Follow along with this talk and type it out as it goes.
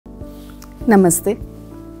Namaste,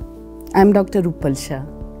 I am Dr. Rupal Shah.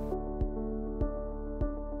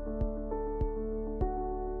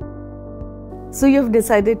 So you have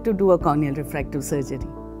decided to do a corneal refractive surgery,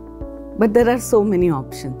 but there are so many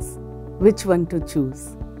options. Which one to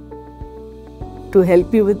choose? To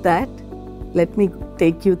help you with that, let me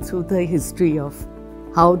take you through the history of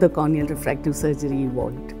how the corneal refractive surgery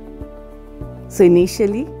evolved. So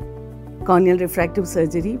initially, corneal refractive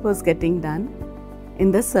surgery was getting done in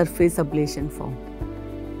the surface ablation form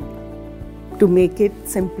to make it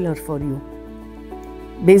simpler for you.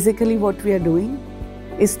 Basically what we are doing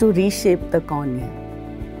is to reshape the cornea.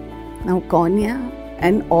 Now cornea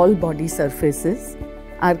and all body surfaces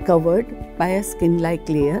are covered by a skin-like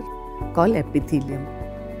layer called epithelium.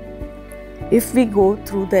 If we go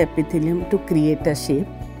through the epithelium to create a shape,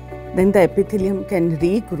 then the epithelium can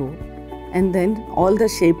regrow and then all the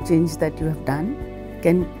shape change that you have done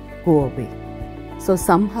can go away. So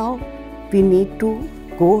somehow we need to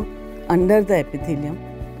go under the epithelium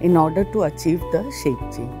in order to achieve the shape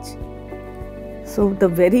change. So the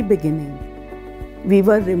very beginning, we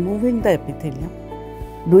were removing the epithelium,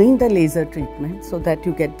 doing the laser treatment so that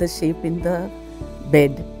you get the shape in the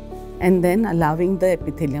bed and then allowing the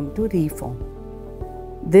epithelium to reform.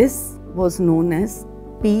 This was known as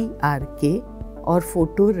PRK or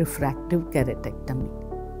Photorefractive Keratectomy.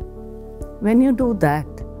 When you do that,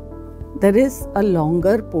 there is a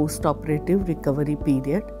longer post-operative recovery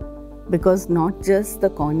period because not just the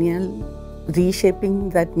corneal reshaping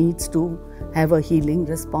that needs to have a healing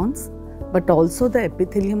response, but also the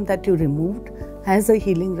epithelium that you removed has a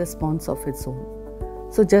healing response of its own.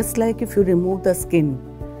 So just like if you remove the skin,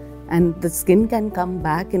 and the skin can come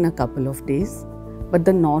back in a couple of days, but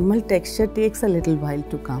the normal texture takes a little while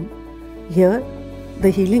to come. Here, the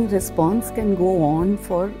healing response can go on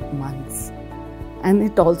for months. And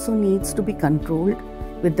it also needs to be controlled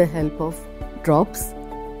with the help of drops,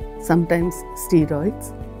 sometimes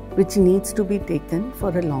steroids, which needs to be taken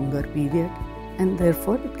for a longer period, and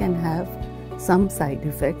therefore it can have some side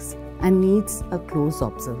effects and needs a close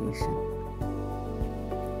observation.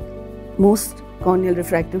 Most corneal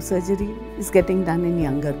refractive surgery is getting done in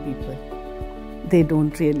younger people. They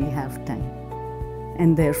don't really have time.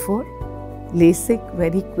 And therefore, LASIK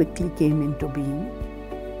very quickly came into being,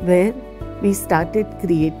 where we started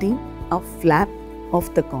creating a flap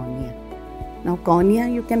of the cornea. Now cornea,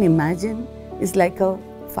 you can imagine, is like a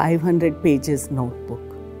 500 pages notebook.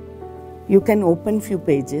 You can open few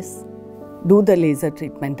pages, do the laser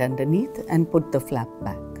treatment underneath and put the flap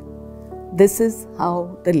back. This is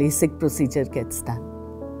how the LASIK procedure gets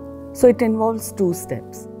done. So it involves two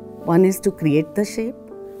steps. One is to create the shape,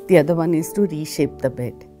 the other one is to reshape the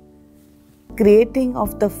bed. Creating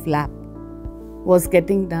of the flap was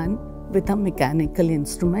getting done with a mechanical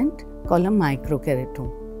instrument called a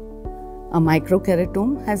microkeratome. A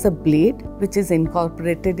microkeratome has a blade which is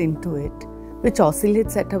incorporated into it, which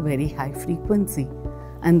oscillates at a very high frequency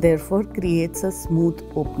and therefore creates a smooth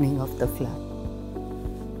opening of the flap.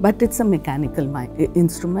 But it's a mechanical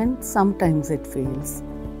instrument, sometimes it fails.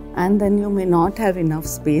 And then you may not have enough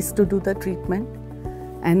space to do the treatment,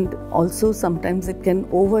 and also sometimes it can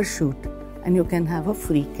overshoot and you can have a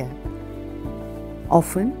free cap.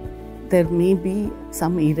 Often there may be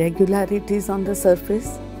some irregularities on the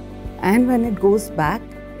surface, and when it goes back,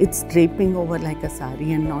 it's draping over like a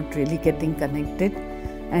sari and not really getting connected,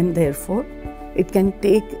 and therefore it can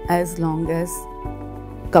take as long as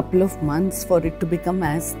a couple of months for it to become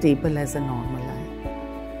as stable as a normal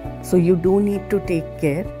eye. So you do need to take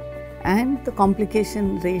care, and the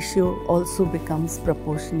complication ratio also becomes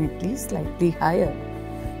proportionately slightly higher,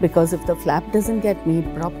 because if the flap doesn't get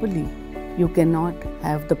made properly, you cannot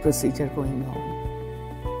have the procedure going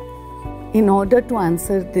on. In order to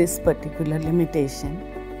answer this particular limitation,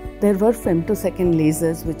 there were femtosecond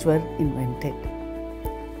lasers which were invented.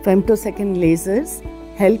 Femtosecond lasers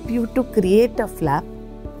help you to create a flap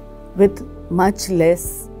with much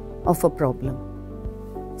less of a problem.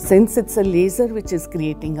 Since it's a laser which is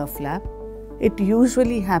creating a flap, it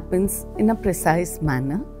usually happens in a precise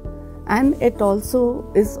manner, and it also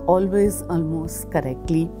is always almost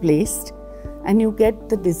correctly placed, and you get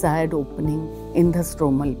the desired opening in the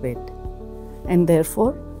stromal bed. And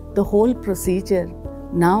therefore, the whole procedure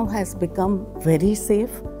now has become very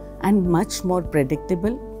safe and much more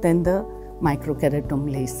predictable than the microkeratome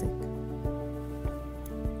LASIK.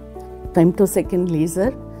 Femtosecond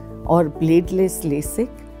laser or bladeless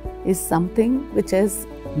LASIK is something which has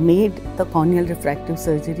made the corneal refractive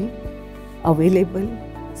surgery available,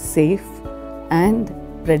 safe and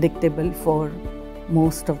predictable for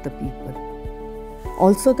most of the people.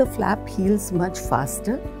 Also, the flap heals much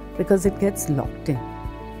faster because it gets locked in.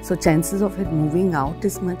 So chances of it moving out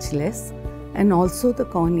is much less, and also the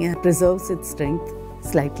cornea preserves its strength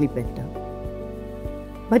slightly better.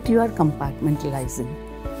 But you are compartmentalizing.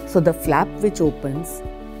 So the flap which opens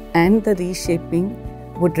and the reshaping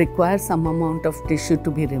would require some amount of tissue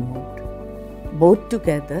to be removed. Both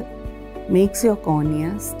together makes your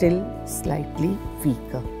cornea still slightly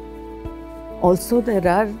weaker. Also,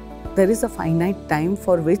 there is a finite time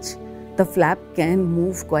for which the flap can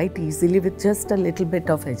move quite easily with just a little bit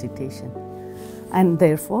of agitation. And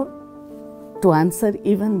therefore, to answer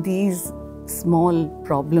even these small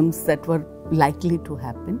problems that were likely to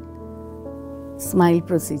happen, SMILE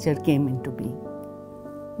procedure came into being.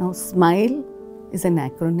 Now, SMILE is an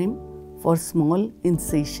acronym for Small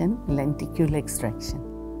Incision Lenticule Extraction.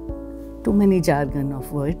 Too many jargon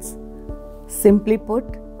of words. Simply put,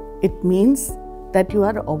 it means that you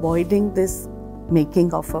are avoiding this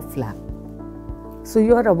making of a flap. So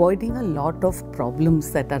you are avoiding a lot of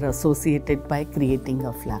problems that are associated by creating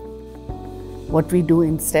a flap. What we do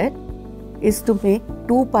instead is to make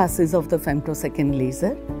 2 passes of the femtosecond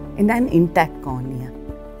laser in an intact cornea.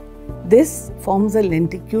 This forms a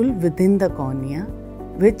lenticule within the cornea,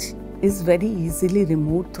 which is very easily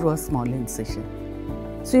removed through a small incision.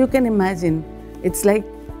 So you can imagine, it's like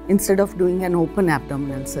instead of doing an open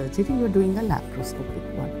abdominal surgery, you are doing a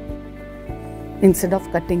laparoscopic one. Instead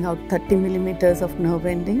of cutting out 30 millimeters of nerve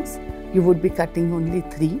endings, you would be cutting only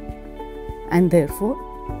 3, and therefore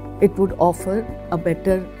it would offer a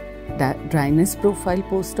better dryness profile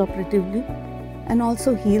post-operatively and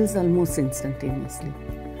also heals almost instantaneously.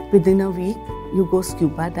 Within a week, you go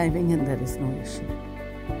scuba diving and there is no issue.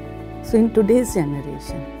 So in today's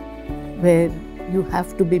generation, where you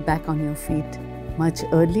have to be back on your feet much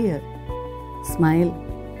earlier, SMILE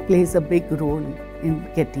plays a big role in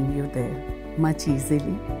getting you there much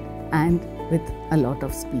easily and with a lot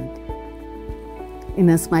of speed. In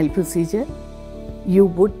a SMILE procedure, you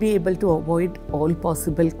would be able to avoid all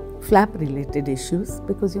possible flap-related issues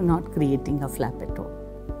because you're not creating a flap at all.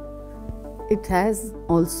 It has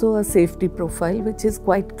also a safety profile which is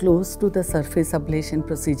quite close to the surface ablation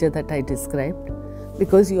procedure that I described,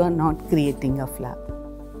 because you are not creating a flap.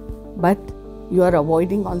 But you are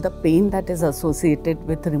avoiding all the pain that is associated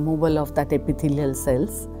with removal of that epithelial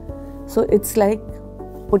cells. So it's like,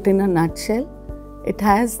 put in a nutshell, it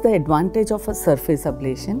has the advantage of a surface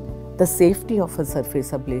ablation, the safety of a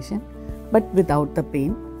surface ablation, but without the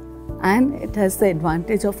pain. And it has the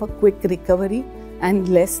advantage of a quick recovery and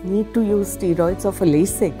less need to use steroids of a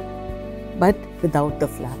LASIK, but without the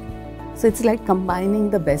flap. So it's like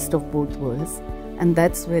combining the best of both worlds, and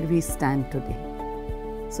that's where we stand today.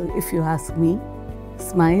 So if you ask me,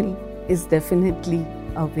 SMILE is definitely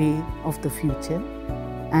a way of the future,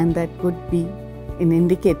 and that could be, in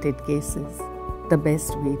indicated cases, the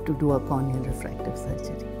best way to do a corneal refractive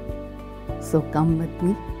surgery. So come with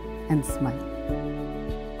me and SMILE.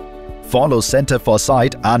 Follow Center for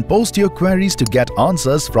Sight and post your queries to get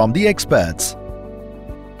answers from the experts.